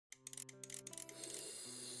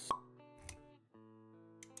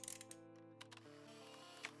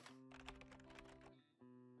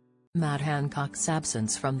Matt Hancock's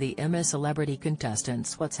absence from the Emmy Celebrity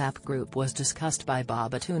Contestants WhatsApp group was discussed by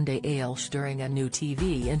Babatunde during a new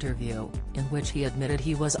TV interview, in which he admitted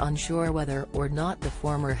he was unsure whether or not the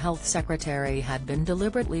former health secretary had been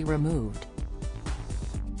deliberately removed.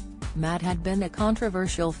 Matt had been a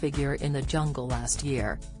controversial figure in the jungle last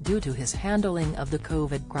year, due to his handling of the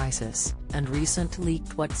COVID crisis, and recent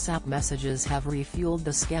leaked WhatsApp messages have refueled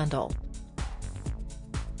the scandal.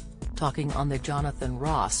 Talking on the Jonathan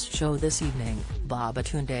Ross show this evening,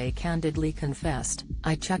 Babatunde candidly confessed,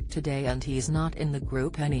 "I checked today and he's not in the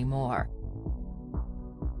group anymore."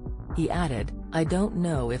 He added, "I don't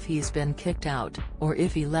know if he's been kicked out, or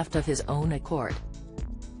if he left of his own accord."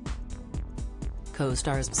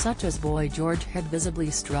 Co-stars such as Boy George had visibly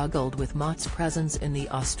struggled with Matt's presence in the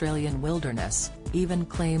Australian wilderness, even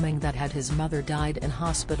claiming that had his mother died in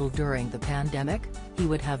hospital during the pandemic, he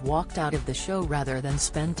would have walked out of the show rather than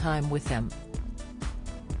spend time with him.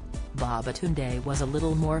 Babatunde was a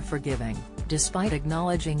little more forgiving, despite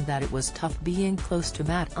acknowledging that it was tough being close to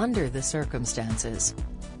Matt under the circumstances.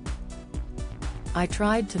 "I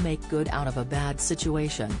tried to make good out of a bad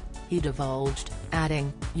situation," he divulged,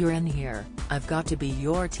 adding, "You're in here, I've got to be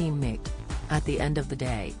your teammate. At the end of the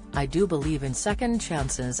day, I do believe in second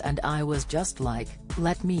chances and I was just like,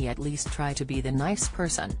 let me at least try to be the nice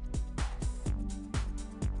person."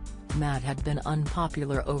 Matt had been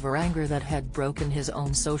unpopular over anger that had broken his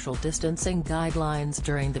own social distancing guidelines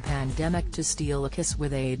during the pandemic to steal a kiss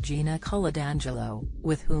with Gina Coladangelo,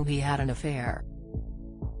 with whom he had an affair.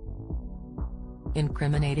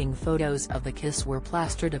 Incriminating photos of the kiss were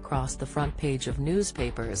plastered across the front page of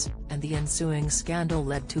newspapers, and the ensuing scandal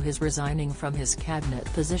led to his resigning from his cabinet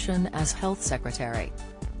position as health secretary.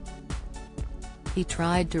 He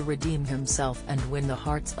tried to redeem himself and win the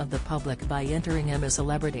hearts of the public by entering Emmy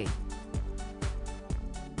Celebrity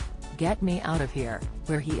Get Me Out of Here,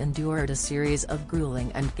 where he endured a series of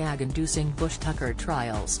grueling and gag-inducing Bush Tucker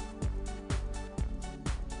trials.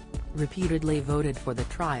 Repeatedly voted for the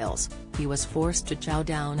trials, he was forced to chow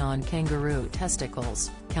down on kangaroo testicles,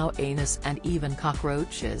 cow anus and even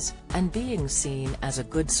cockroaches, and being seen as a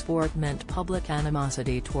good sport meant public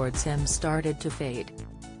animosity towards him started to fade.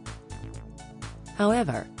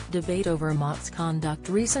 However, debate over Matt's conduct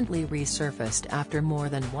recently resurfaced after more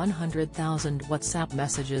than 100,000 WhatsApp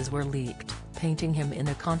messages were leaked, painting him in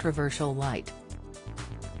a controversial light.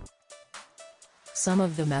 Some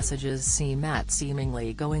of the messages see Matt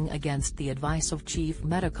seemingly going against the advice of Chief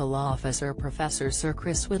Medical Officer Professor Sir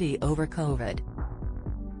Chris Whitty over COVID.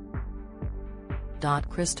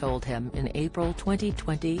 Chris told him in April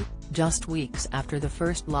 2020, just weeks after the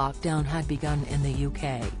first lockdown had begun in the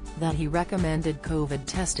UK, that he recommended COVID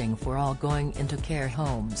testing for all going into care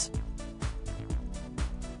homes.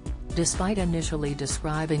 Despite initially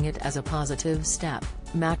describing it as a positive step,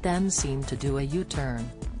 Matt then seemed to do a U-turn.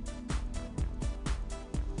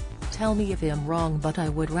 "Tell me if I'm wrong, but I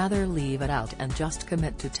would rather leave it out and just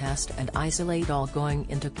commit to test and isolate all going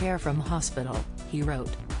into care from hospital," he wrote.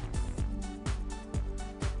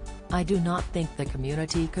 "I do not think the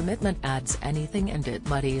community commitment adds anything and it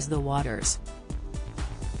muddies the waters."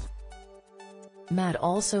 Matt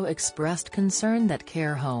also expressed concern that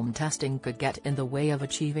care home testing could get in the way of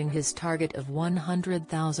achieving his target of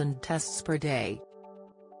 100,000 tests per day.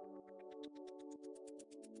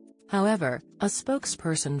 However, a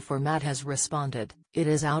spokesperson for Matt has responded, "It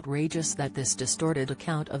is outrageous that this distorted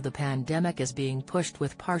account of the pandemic is being pushed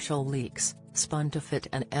with partial leaks, spun to fit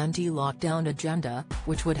an anti-lockdown agenda,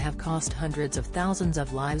 which would have cost hundreds of thousands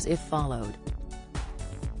of lives if followed."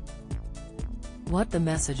 What the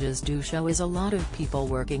messages do show is a lot of people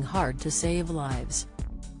working hard to save lives.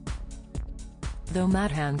 Though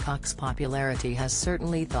Matt Hancock's popularity has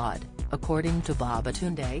certainly thawed, according to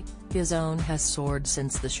Babatunde, his own has soared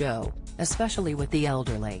since the show, especially with the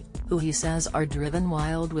elderly, who he says are driven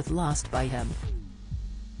wild with lust by him.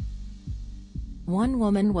 "One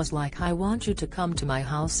woman was like, 'I want you to come to my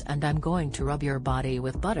house and I'm going to rub your body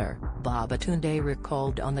with butter,'" Babatunde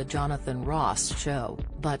recalled on the Jonathan Ross show,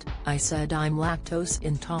 "but, I said I'm lactose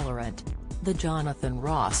intolerant." The Jonathan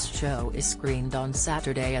Ross show is screened on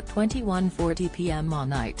Saturday at 21:40 p.m.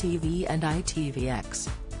 on ITV and ITVX.